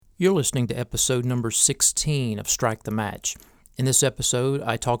You're listening to episode number 16 of Strike the Match. In this episode,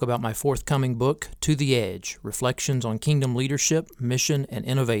 I talk about my forthcoming book, To the Edge, Reflections on Kingdom Leadership, Mission, and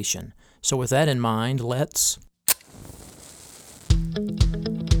Innovation. So with that in mind, let's...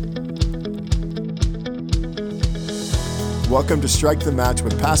 Welcome to Strike the Match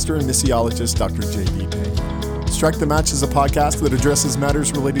with pastor and missiologist Dr. J.D. Payne. Strike the Match is a podcast that addresses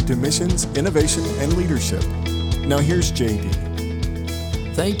matters related to missions, innovation, and leadership. Now here's J.D.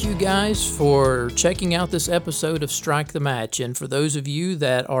 Thank you guys for checking out this episode of Strike the Match. And for those of you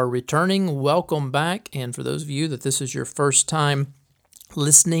that are returning, welcome back. And for those of you that this is your first time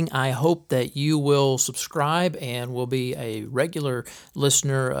listening, I hope that you will subscribe and will be a regular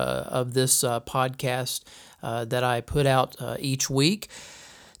listener of this podcast that I put out each week.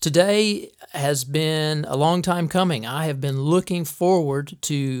 Today has been a long time coming. I have been looking forward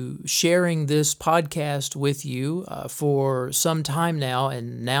to sharing this podcast with you for some time now,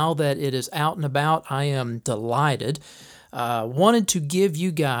 and now that it is out and about, I am delighted. Wanted to give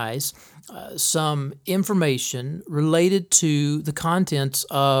you guys some information related to the contents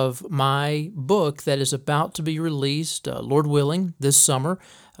of my book that is about to be released, Lord willing, this summer,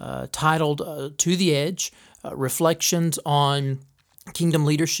 titled To the Edge, Reflections on Kingdom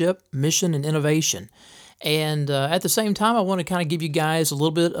Leadership, Mission, and Innovation. And at the same time, I want to kind of give you guys a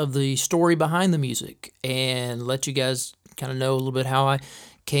little bit of the story behind the music and let you guys kind of know a little bit how I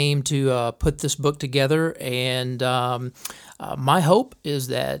came to put this book together. And my hope is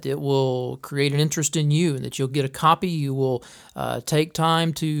that it will create an interest in you and that you'll get a copy. You will take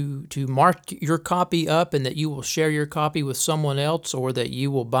time to mark your copy up and that you will share your copy with someone else, or that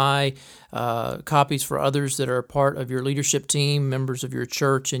you will buy copies for others that are part of your leadership team, members of your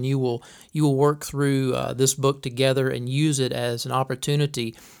church, and you will work through this book together and use it as an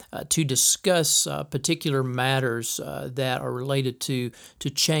opportunity to discuss particular matters that are related to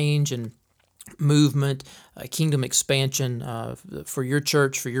change and movement, kingdom expansion for your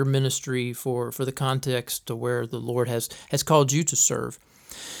church, for your ministry, for the context to where the Lord has called you to serve.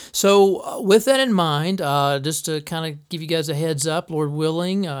 So with that in mind, just to kind of give you guys a heads up, Lord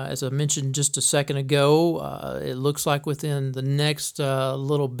willing, as I mentioned just a second ago, it looks like within the next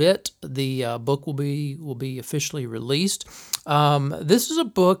little bit, the book will be officially released. This is a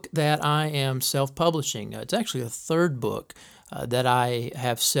book that I am self-publishing. It's actually a third book that I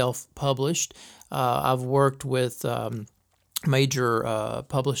have self-published. I've worked with major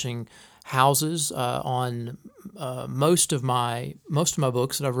publishing houses on most of my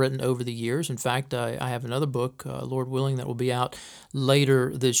books that I've written over the years. In fact, I have another book, Lord willing, that will be out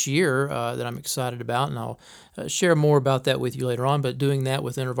later this year that I'm excited about, and I'll share more about that with you later on. But doing that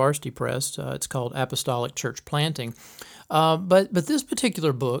with InterVarsity Press, it's called Apostolic Church Planting. But this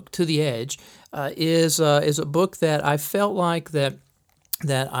particular book, To the Edge, is a book that I felt like that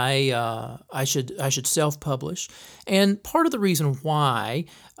I should self-publish, and part of the reason why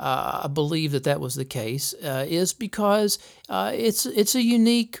I believe that was the case is because it's a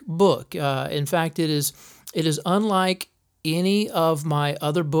unique book. In fact, it is unlike any of my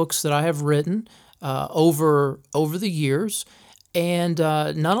other books that I have written over the years, and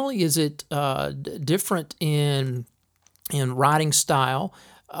not only is it different in writing style,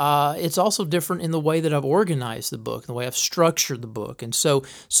 it's also different in the way that I've organized the book, the way I've structured the book, and so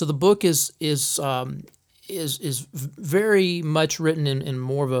the book is very much written in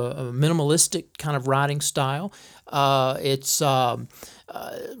more of a minimalistic kind of writing style. It's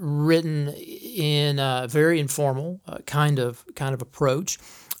written in a very informal kind of approach.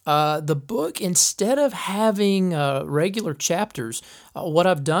 The book, instead of having regular chapters, what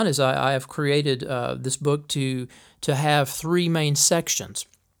I've done is I have created this book to have three main sections.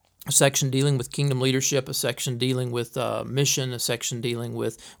 A section dealing with kingdom leadership, a section dealing with mission, a section dealing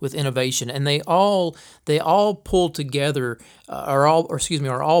with innovation, and they all pull together, are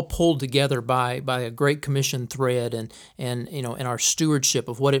all pulled together by a Great Commission thread, and in our stewardship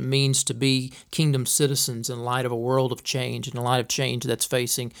of what it means to be kingdom citizens in light of a world of change, and in light of change that's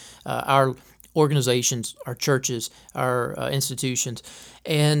facing our organizations, our churches, our institutions,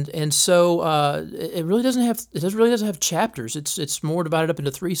 and so it really doesn't have chapters. It's more divided up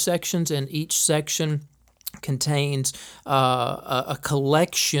into three sections, and each section contains a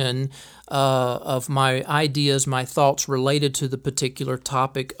collection of my ideas, my thoughts related to the particular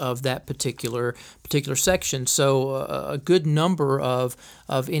topic of that particular section. So a good number of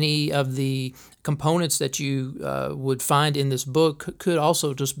any of the components that you would find in this book could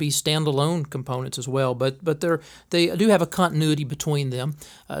also just be standalone components as well, but they do have a continuity between them.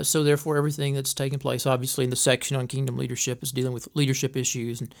 So therefore, everything that's taking place, obviously, in the section on kingdom leadership is dealing with leadership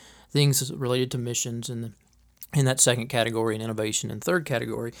issues and things related to missions and in that second category, and innovation in third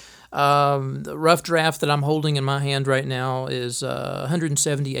category. The rough draft that I'm holding in my hand right now is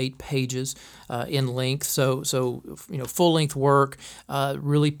 178 pages in length. So full length work,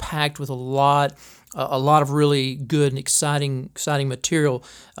 really packed with a lot of really good and exciting material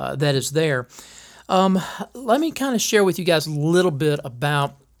that is there. Let me kind of share with you guys a little bit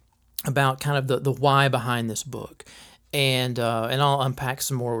about kind of the why behind this book. And I'll unpack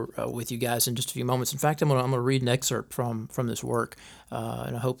some more with you guys in just a few moments. In fact, I'm gonna read an excerpt from this work,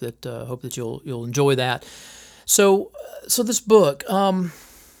 and I hope that you'll enjoy that. So this book, the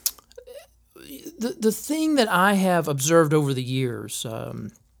thing that I have observed over the years,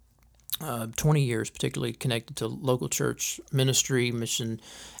 20 years particularly connected to local church ministry, mission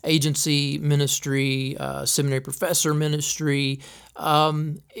agency ministry, seminary professor ministry,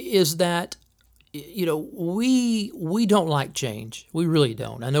 is that we don't like change. We really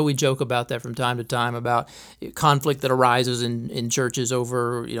don't. I know we joke about that from time to time about conflict that arises in churches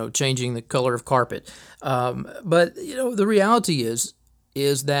over changing the color of carpet. But the reality is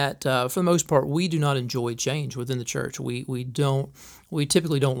that for the most part we do not enjoy change within the church. We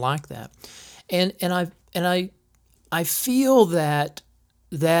typically don't like that, and I feel that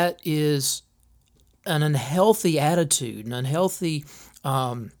is an unhealthy attitude, an unhealthy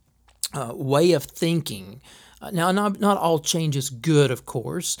way of thinking. Now, not all change is good, of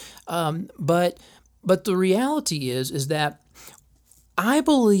course, but the reality is that I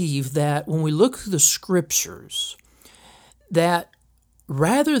believe that when we look through the Scriptures, that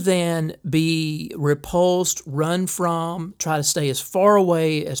rather than be repulsed, run from, try to stay as far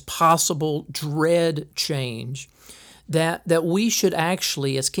away as possible, dread change, that we should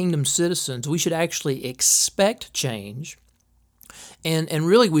actually, as kingdom citizens, we should actually expect change. And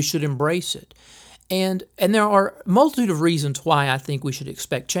really, we should embrace it. And there are a multitude of reasons why I think we should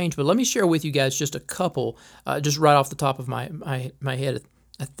expect change. But let me share with you guys just a couple, just right off the top of my head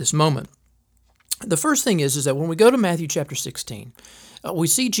at this moment. The first thing is that when we go to Matthew chapter 16, we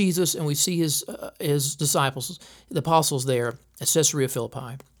see Jesus and we see his disciples, the apostles there at Caesarea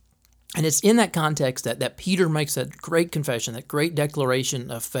Philippi. And it's in that context that Peter makes that great confession, that great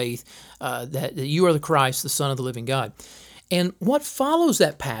declaration of faith, that you are the Christ, the Son of the living God. And what follows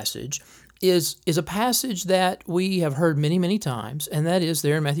that passage is a passage that we have heard many, many times, and that is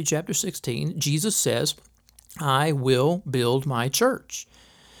there in Matthew chapter 16. Jesus says, I will build my church.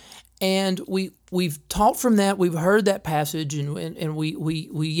 And we've taught from that, we've heard that passage, and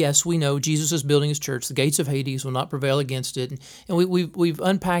we know Jesus is building his church. The gates of Hades will not prevail against it. And we've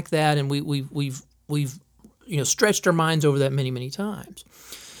unpacked that, and we've stretched our minds over that many, many times.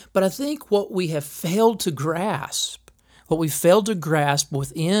 But I think what we have failed to grasp,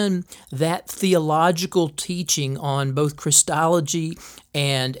 within that theological teaching on both Christology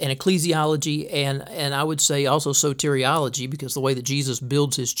and ecclesiology and I would say also soteriology, because the way that Jesus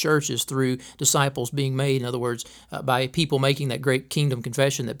builds his church is through disciples being made, in other words, by people making that great kingdom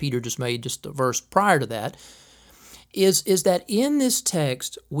confession that Peter just made just a verse prior to that, is that in this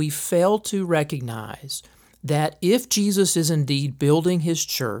text we fail to recognize that if Jesus is indeed building his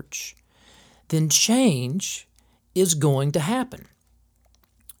church, then change is going to happen.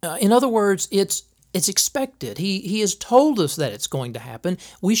 In other words, it's expected. He has told us that it's going to happen.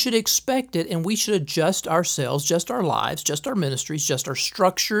 We should expect it, and we should adjust ourselves, just our lives, just our ministries, just our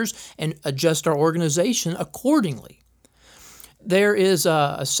structures, and adjust our organization accordingly. There is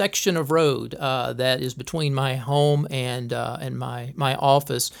a section of road that is between my home and my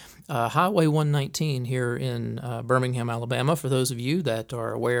office, Highway 119 here in Birmingham, Alabama, for those of you that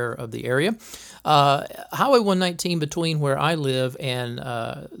are aware of the area. Highway 119 between where I live and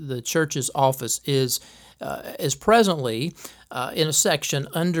the church's office is presently in a section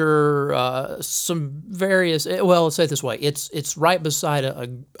under some various, well, let's say it this way, it's right beside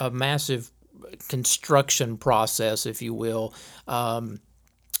a massive construction process, if you will.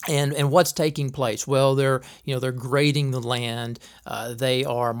 And what's taking place? Well, they're grading the land. They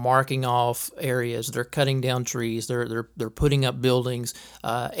are marking off areas. They're cutting down trees. They're putting up buildings.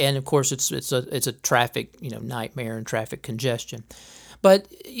 And of course, it's a traffic nightmare and traffic congestion. But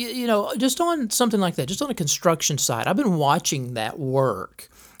just on something like that, just on a construction site, I've been watching that work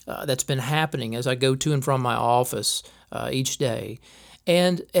that's been happening as I go to and from my office each day,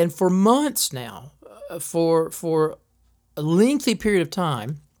 and for months now, for a lengthy period of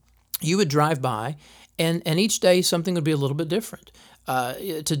time. You would drive by, and each day something would be a little bit different.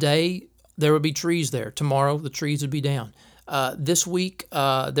 Today, there would be trees there. Tomorrow, the trees would be down. This week,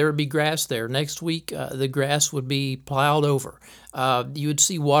 there would be grass there. Next week, the grass would be plowed over. You would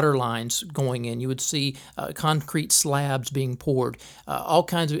see water lines going in. You would see concrete slabs being poured. All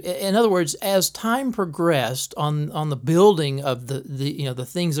kinds of. In other words, as time progressed on the building of the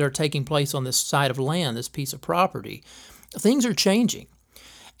things that are taking place on this side of land, this piece of property, things are changing,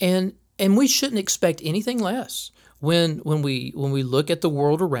 and we shouldn't expect anything less when we look at the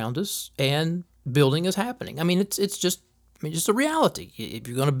world around us and building is happening. I mean, it's just a reality. If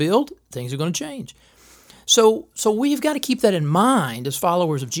you're going to build, things are going to change. So we've got to keep that in mind as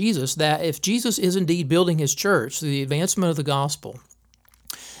followers of Jesus, that if Jesus is indeed building his church through the advancement of the gospel,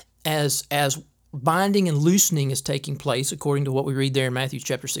 as binding and loosening is taking place according to what we read there in Matthew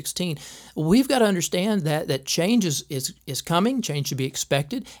chapter 16, we've got to understand that change is coming, change should be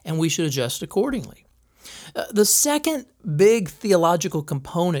expected, and we should adjust accordingly. The second big theological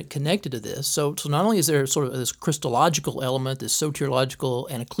component connected to this, so not only is there sort of this Christological element, this soteriological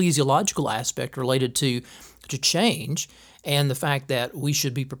and ecclesiological aspect related to change and the fact that we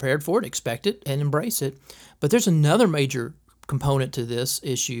should be prepared for it, expect it, and embrace it, but there's another major component to this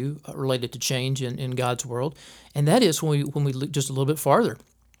issue related to change in God's world, and that is when we look just a little bit farther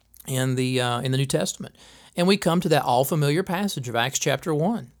in the New Testament, and we come to that all familiar passage of Acts chapter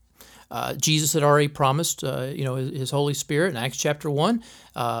 1. Jesus had already promised, his Holy Spirit in Acts chapter 1.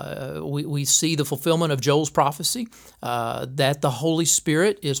 We see the fulfillment of Joel's prophecy that the Holy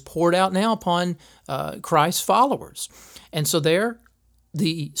Spirit is poured out now upon Christ's followers, and so there,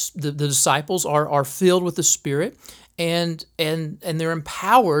 the disciples are filled with the Spirit, and they're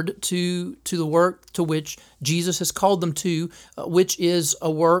empowered to the work to which Jesus has called them to, which is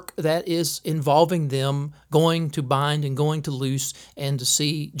a work that is involving them going to bind and going to loose and to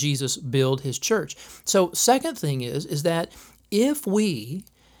see Jesus build his church. So second thing is that if we,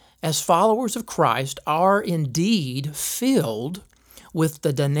 as followers of Christ, are indeed filled with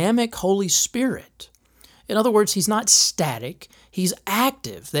the dynamic Holy Spirit, in other words, he's not static, he's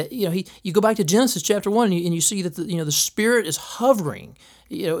active. That you go back to Genesis chapter 1 and you see that the Spirit is hovering,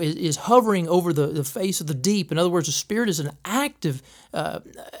 is hovering over the face of the deep. In other words, the Spirit is an actively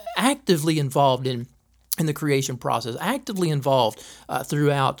involved in the creation process, actively involved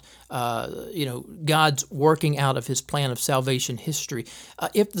throughout God's working out of his plan of salvation history.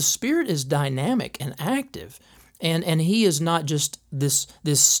 If the Spirit is dynamic and active, and he is not just this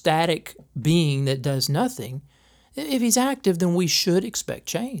static being that does nothing, if he's active, then we should expect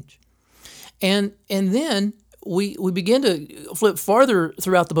change. And then we begin to flip farther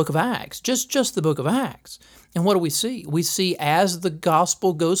throughout the book of Acts, just the book of Acts. And what do we see? We see as the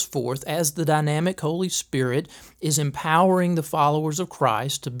gospel goes forth, as the dynamic Holy Spirit is empowering the followers of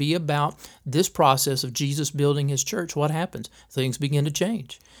Christ to be about this process of Jesus building his church, what happens? Things begin to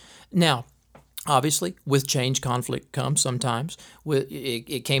change. Now, obviously, with change, conflict comes sometimes.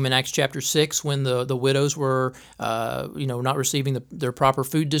 It came in Acts chapter 6 when the widows were, not receiving their proper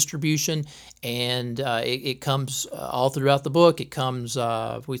food distribution, and it comes all throughout the book. It comes,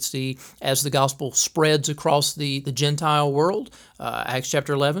 we see, as the gospel spreads across the Gentile world. Acts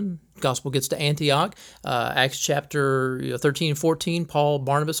chapter 11, gospel gets to Antioch. Acts chapter 13 and 14, Paul,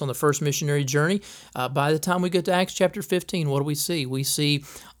 Barnabas on the first missionary journey. By the time we get to Acts chapter 15, what do we see? We see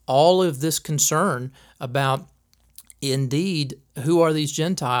all of this concern about, indeed, who are these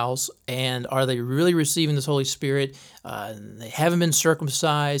Gentiles, and are they really receiving this Holy Spirit? They haven't been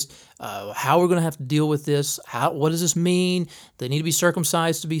circumcised. How are we going to have to deal with this? What does this mean? They need to be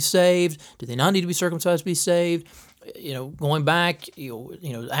circumcised to be saved. Do they not need to be circumcised to be saved? Going back,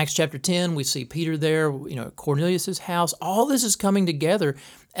 Acts chapter 10, we see Peter there, at Cornelius' house. All this is coming together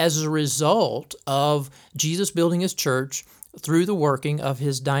as a result of Jesus building his church through the working of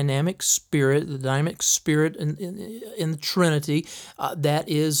his dynamic Spirit, the dynamic Spirit in the Trinity that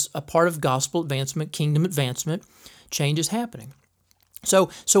is a part of gospel advancement, kingdom advancement. Change is happening. So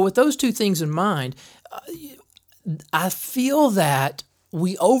with those two things in mind, I feel that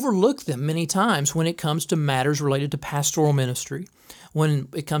we overlook them many times when it comes to matters related to pastoral ministry, when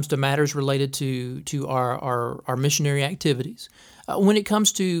it comes to matters related to our missionary activities, when it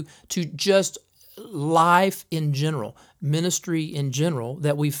comes to just life in general, ministry in general,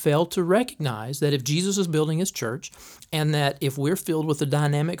 that we fail to recognize that if Jesus is building his church, and that if we're filled with the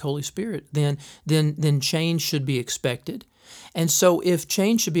dynamic Holy Spirit, then change should be expected. And so if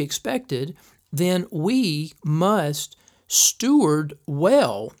change should be expected, then we must steward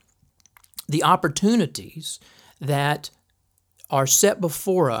well the opportunities that are set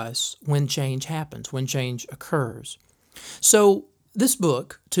before us when change happens, when change occurs. So this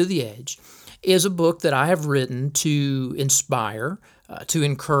book, To the Edge, is a book that I have written to inspire, to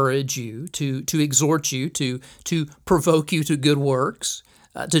encourage you, to exhort you, to provoke you to good works,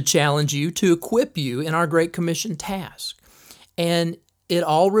 to challenge you, to equip you in our Great Commission task. And it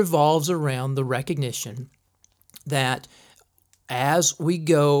all revolves around the recognition that as we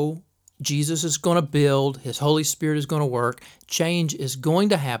go, Jesus is going to build, His Holy Spirit is going to work, change is going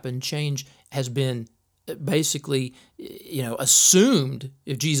to happen. Change has been basically, assumed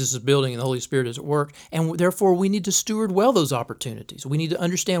if Jesus is building and the Holy Spirit is at work, and therefore we need to steward well those opportunities. We need to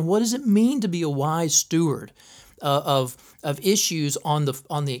understand, what does it mean to be a wise steward of issues on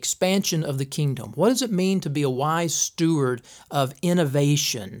the expansion of the kingdom? What does it mean to be a wise steward of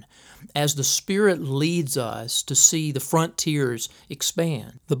innovation as the Spirit leads us to see the frontiers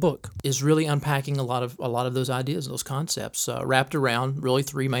expand? The book is really unpacking a lot of those ideas, those concepts, wrapped around really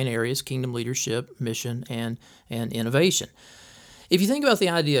three main areas: kingdom leadership, mission, and innovation. If you think about the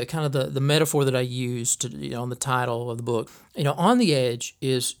idea, kind of the metaphor that I used on the title of the book, on the edge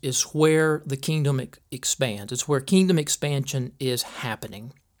is where the kingdom expands. It's where kingdom expansion is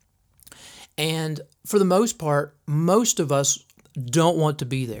happening. And for the most part, most of us don't want to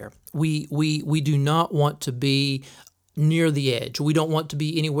be there. We do not want to be near the edge. We don't want to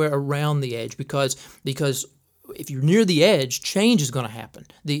be anywhere around the edge because if you're near the edge, change is going to happen.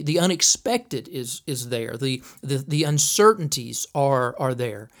 The unexpected is there. The uncertainties are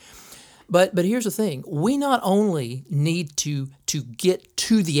there. But here's the thing: we not only need to get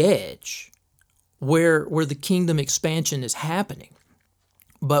to the edge where the kingdom expansion is happening,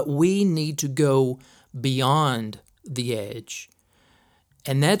 but we need to go beyond the edge.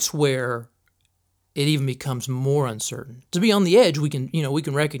 And that's where it even becomes more uncertain. To be on the edge, we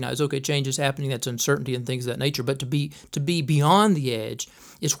can recognize, okay, change is happening, that's uncertainty and things of that nature. But to be beyond the edge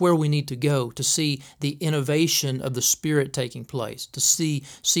is where we need to go to see the innovation of the Spirit taking place, to see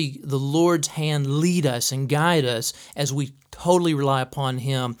the Lord's hand lead us and guide us as we totally rely upon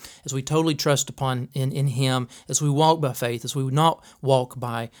Him, as we totally trust upon in Him, as we walk by faith, as we would not walk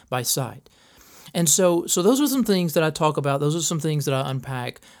by sight. And so those are some things that I talk about. Those are some things that I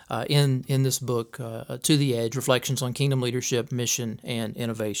unpack in this book, To the Edge, Reflections on Kingdom Leadership, Mission, and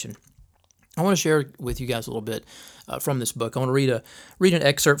Innovation. I want to share with you guys a little bit from this book. I want to read an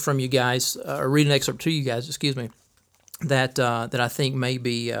excerpt from you guys, or read an excerpt to you guys, that I think may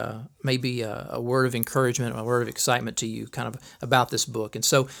be a word of encouragement, a word of excitement to you, kind of about this book. And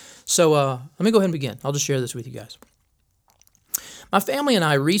so let me go ahead and begin. I'll just share this with you guys. My family and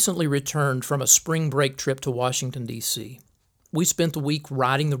I recently returned from a spring break trip to Washington, D.C. We spent the week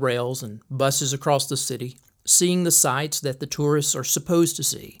riding the rails and buses across the city, seeing the sights that the tourists are supposed to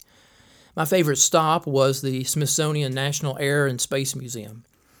see. My favorite stop was the Smithsonian National Air and Space Museum.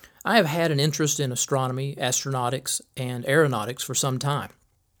 I have had an interest in astronomy, astronautics, and aeronautics for some time.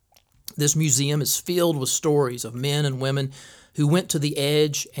 This museum is filled with stories of men and women who went to the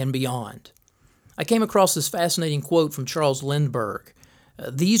edge and beyond. I came across this fascinating quote from Charles Lindbergh.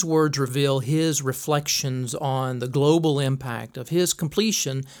 These words reveal his reflections on the global impact of his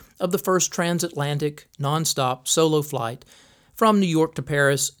completion of the first transatlantic nonstop solo flight from New York to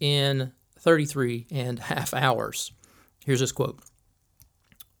Paris in 33.5 hours. Here's his quote.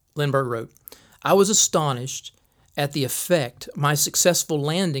 Lindbergh wrote, "I was astonished at the effect my successful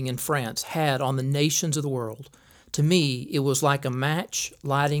landing in France had on the nations of the world. To me, it was like a match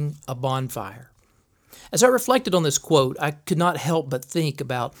lighting a bonfire." As I reflected on this quote, I could not help but think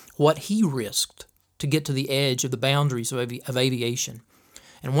about what he risked to get to the edge of the boundaries of aviation.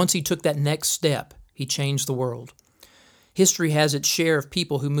 And once he took that next step, he changed the world. History has its share of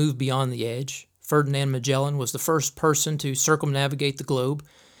people who move beyond the edge. Ferdinand Magellan was the first person to circumnavigate the globe.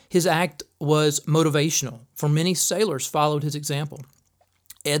 His act was motivational, for many sailors followed his example.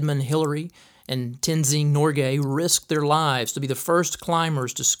 Edmund Hillary and Tenzing Norgay risked their lives to be the first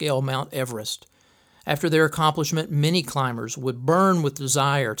climbers to scale Mount Everest. After their accomplishment, many climbers would burn with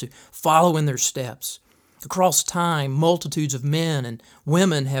desire to follow in their steps. Across time, multitudes of men and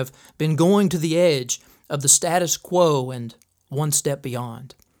women have been going to the edge of the status quo and one step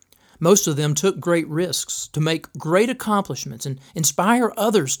beyond. Most of them took great risks to make great accomplishments and inspire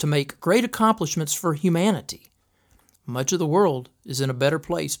others to make great accomplishments for humanity. Much of the world is in a better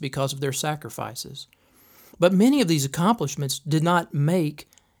place because of their sacrifices. But many of these accomplishments did not make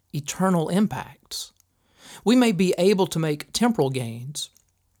eternal impacts. We may be able to make temporal gains,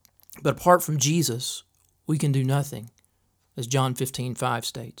 but apart from Jesus, we can do nothing, as John 15:5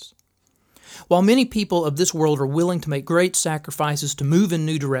 states. While many people of this world are willing to make great sacrifices to move in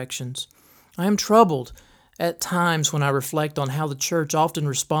new directions, I am troubled at times when I reflect on how the church often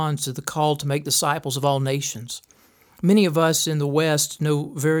responds to the call to make disciples of all nations. Many of us in the West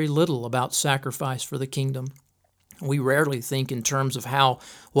know very little about sacrifice for the kingdom. We rarely think in terms of how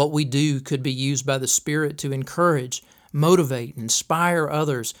what we do could be used by the Spirit to encourage, motivate, and inspire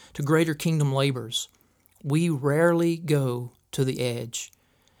others to greater kingdom labors. We rarely go to the edge,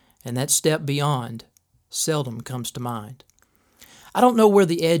 and that step beyond seldom comes to mind. I don't know where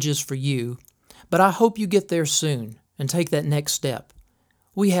the edge is for you, but I hope you get there soon and take that next step.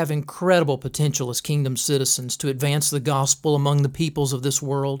 We have incredible potential as kingdom citizens to advance the gospel among the peoples of this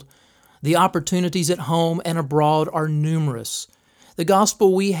world. The opportunities at home and abroad are numerous. The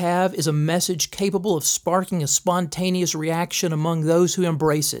gospel we have is a message capable of sparking a spontaneous reaction among those who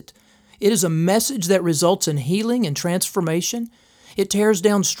embrace it. It is a message that results in healing and transformation. It tears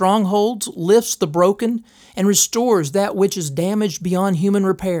down strongholds, lifts the broken, and restores that which is damaged beyond human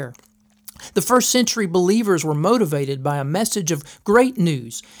repair. The first century believers were motivated by a message of great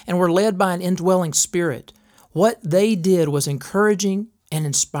news and were led by an indwelling spirit. What they did was encouraging and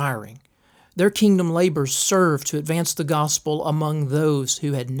inspiring. Their kingdom labors served to advance the gospel among those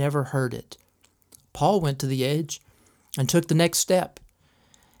who had never heard it. Paul went to the edge and took the next step.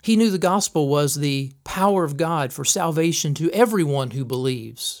 He knew the gospel was the power of God for salvation to everyone who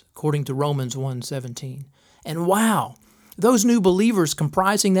believes, according to Romans 1:17. And wow, those new believers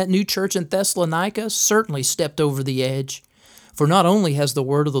comprising that new church in Thessalonica certainly stepped over the edge. For not only has the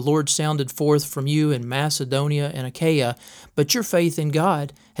word of the Lord sounded forth from you in Macedonia and Achaia, but your faith in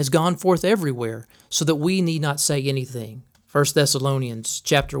God has gone forth everywhere, so that we need not say anything. 1 Thessalonians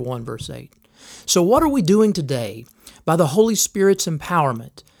chapter 1, verse 8. So what are we doing today by the Holy Spirit's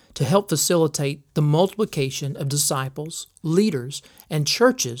empowerment to help facilitate the multiplication of disciples, leaders, and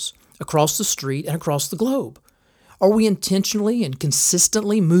churches across the street and across the globe? Are we intentionally and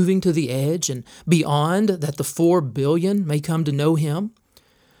consistently moving to the edge and beyond that the 4 billion may come to know Him?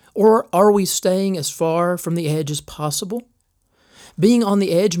 Or are we staying as far from the edge as possible? Being on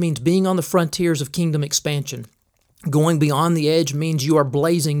the edge means being on the frontiers of kingdom expansion. Going beyond the edge means you are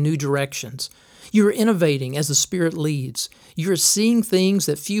blazing new directions. You are innovating as the Spirit leads. You are seeing things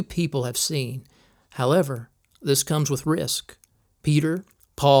that few people have seen. However, this comes with risk. Peter,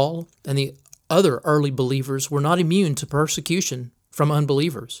 Paul, and the other early believers were not immune to persecution from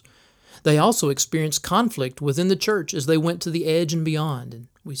unbelievers. They also experienced conflict within the church as they went to the edge and beyond. And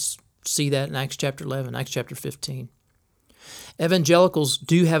we see that in Acts chapter 11, Acts chapter 15. Evangelicals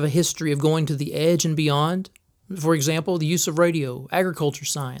do have a history of going to the edge and beyond. For example, the use of radio, agriculture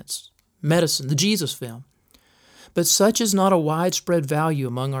science, medicine, the Jesus film. But such is not a widespread value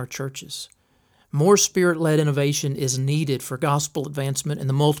among our churches. More Spirit-led innovation is needed for gospel advancement and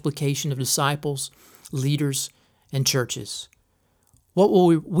the multiplication of disciples, leaders, and churches. What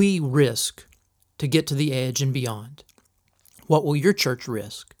will we risk to get to the edge and beyond? What will your church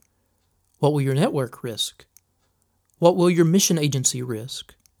risk? What will your network risk? What will your mission agency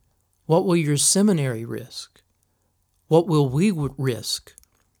risk? What will your seminary risk? What will we risk?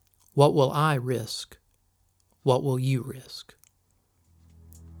 What will I risk? What will you risk?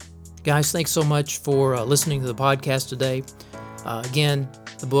 Guys, thanks so much for listening to the podcast today. Again,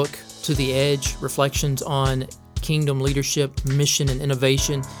 the book, To the Edge, Reflections on Kingdom Leadership, Mission, and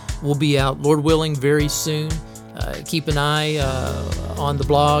Innovation will be out, Lord willing, very soon. Keep an eye on the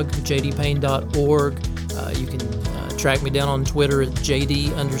blog, jdpayne.org. You can track me down on Twitter at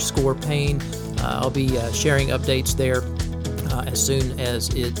jd_Payne. I'll be sharing updates there as soon as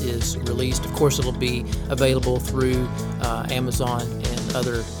it is released. Of course, it'll be available through Amazon and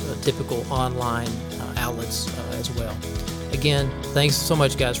other typical online outlets as well. Again, thanks so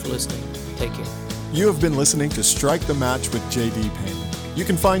much, guys, for listening. Take care. You have been listening to Strike the Match with J.D. Payne. You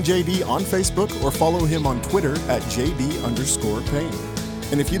can find J.D. on Facebook or follow him on Twitter at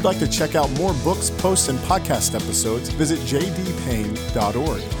jd_Payne. And if you'd like to check out more books, posts, and podcast episodes, visit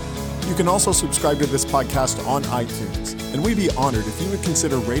jdpayne.org. You can also subscribe to this podcast on iTunes, and we'd be honored if you would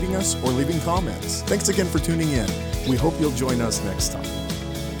consider rating us or leaving comments. Thanks again for tuning in. We hope you'll join us next time.